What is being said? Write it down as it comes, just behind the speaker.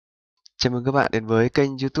Chào mừng các bạn đến với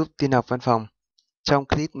kênh YouTube tin học văn phòng. Trong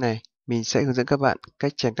clip này, mình sẽ hướng dẫn các bạn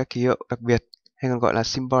cách chèn các ký hiệu đặc biệt hay còn gọi là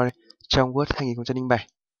symbol trong Word 2007.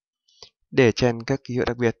 Để chèn các ký hiệu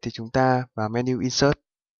đặc biệt thì chúng ta vào menu Insert,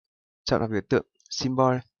 chọn vào biểu tượng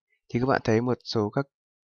symbol thì các bạn thấy một số các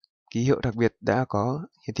ký hiệu đặc biệt đã có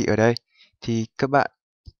hiển thị ở đây. Thì các bạn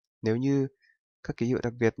nếu như các ký hiệu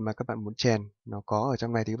đặc biệt mà các bạn muốn chèn nó có ở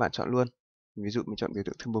trong này thì các bạn chọn luôn. Ví dụ mình chọn biểu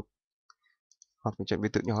tượng thư mục hoặc mình chọn biểu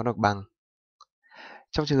tượng nhỏ hoặc bằng.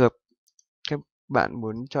 Trong trường hợp các bạn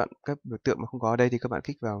muốn chọn các biểu tượng mà không có ở đây thì các bạn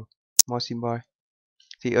kích vào More Symbol.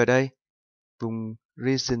 Thì ở đây vùng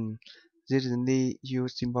Recently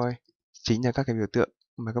Used Symbol chính là các cái biểu tượng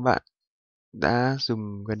mà các bạn đã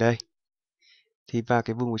dùng gần đây. Thì và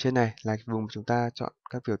cái vùng ở trên này là cái vùng chúng ta chọn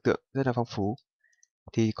các biểu tượng rất là phong phú.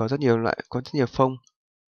 Thì có rất nhiều phông.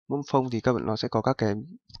 Mỗi phông thì các bạn nó sẽ có các cái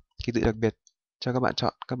ký tự đặc biệt cho các bạn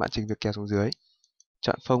chọn. Các bạn chỉnh việc kéo xuống dưới,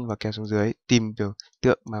 chọn phông và kéo xuống dưới, tìm biểu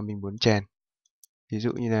tượng mà mình muốn chèn. Ví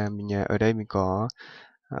dụ như là mình ở đây mình có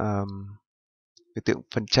biểu tượng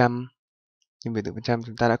phần trăm, nhưng biểu tượng phần trăm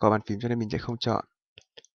chúng ta đã có bàn phím cho nên mình sẽ không chọn.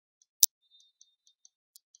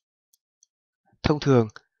 Thông thường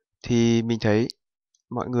thì mình thấy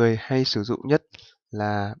mọi người hay sử dụng nhất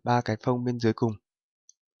là ba cái phông bên dưới cùng,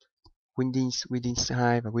 Windings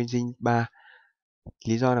 2 và Windings 3.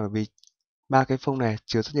 Lý do là bởi vì ba cái phông này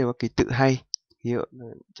chứa rất nhiều các ký tự hay, ký hiệu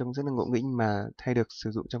trông rất là ngộ nghĩnh mà hay được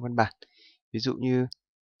sử dụng trong văn bản. Ví dụ như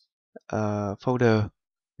folder,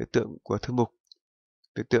 biểu tượng của thư mục,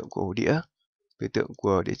 biểu tượng của ổ đĩa, biểu tượng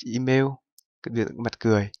của địa chỉ email, cái biểu tượng mặt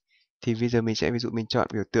cười. Thì bây giờ mình sẽ ví dụ mình chọn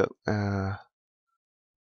biểu tượng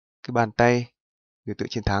cái bàn tay, biểu tượng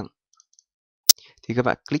chiến thắng. Thì các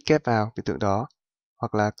bạn click ghép vào biểu tượng đó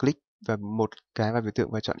hoặc là click vào một cái vào biểu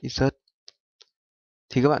tượng và chọn insert.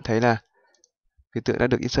 Thì các bạn thấy là biểu tượng đã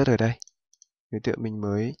được insert ở đây. Biểu tượng mình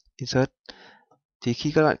mới insert. Thì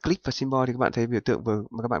khi các bạn click vào symbol thì các bạn thấy biểu tượng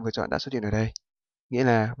mà các bạn vừa chọn đã xuất hiện ở đây. Nghĩa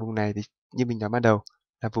là vùng này thì như mình nói ban đầu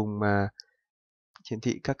là vùng mà hiển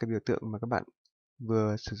thị các cái biểu tượng mà các bạn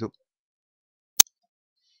vừa sử dụng.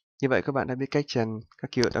 Như vậy các bạn đã biết cách chèn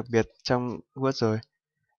các ký hiệu đặc biệt trong Word rồi.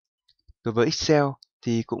 Đối với Excel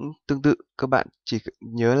thì cũng tương tự, các bạn chỉ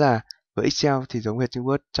nhớ là với Excel thì giống hệt như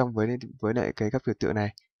Word trong với lại các biểu tượng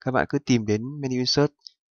này, các bạn cứ tìm đến menu Insert,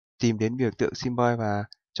 tìm đến biểu tượng symbol và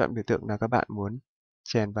chọn biểu tượng nào các bạn muốn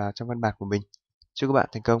chèn vào trong văn bản của mình. Chúc các bạn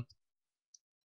thành công.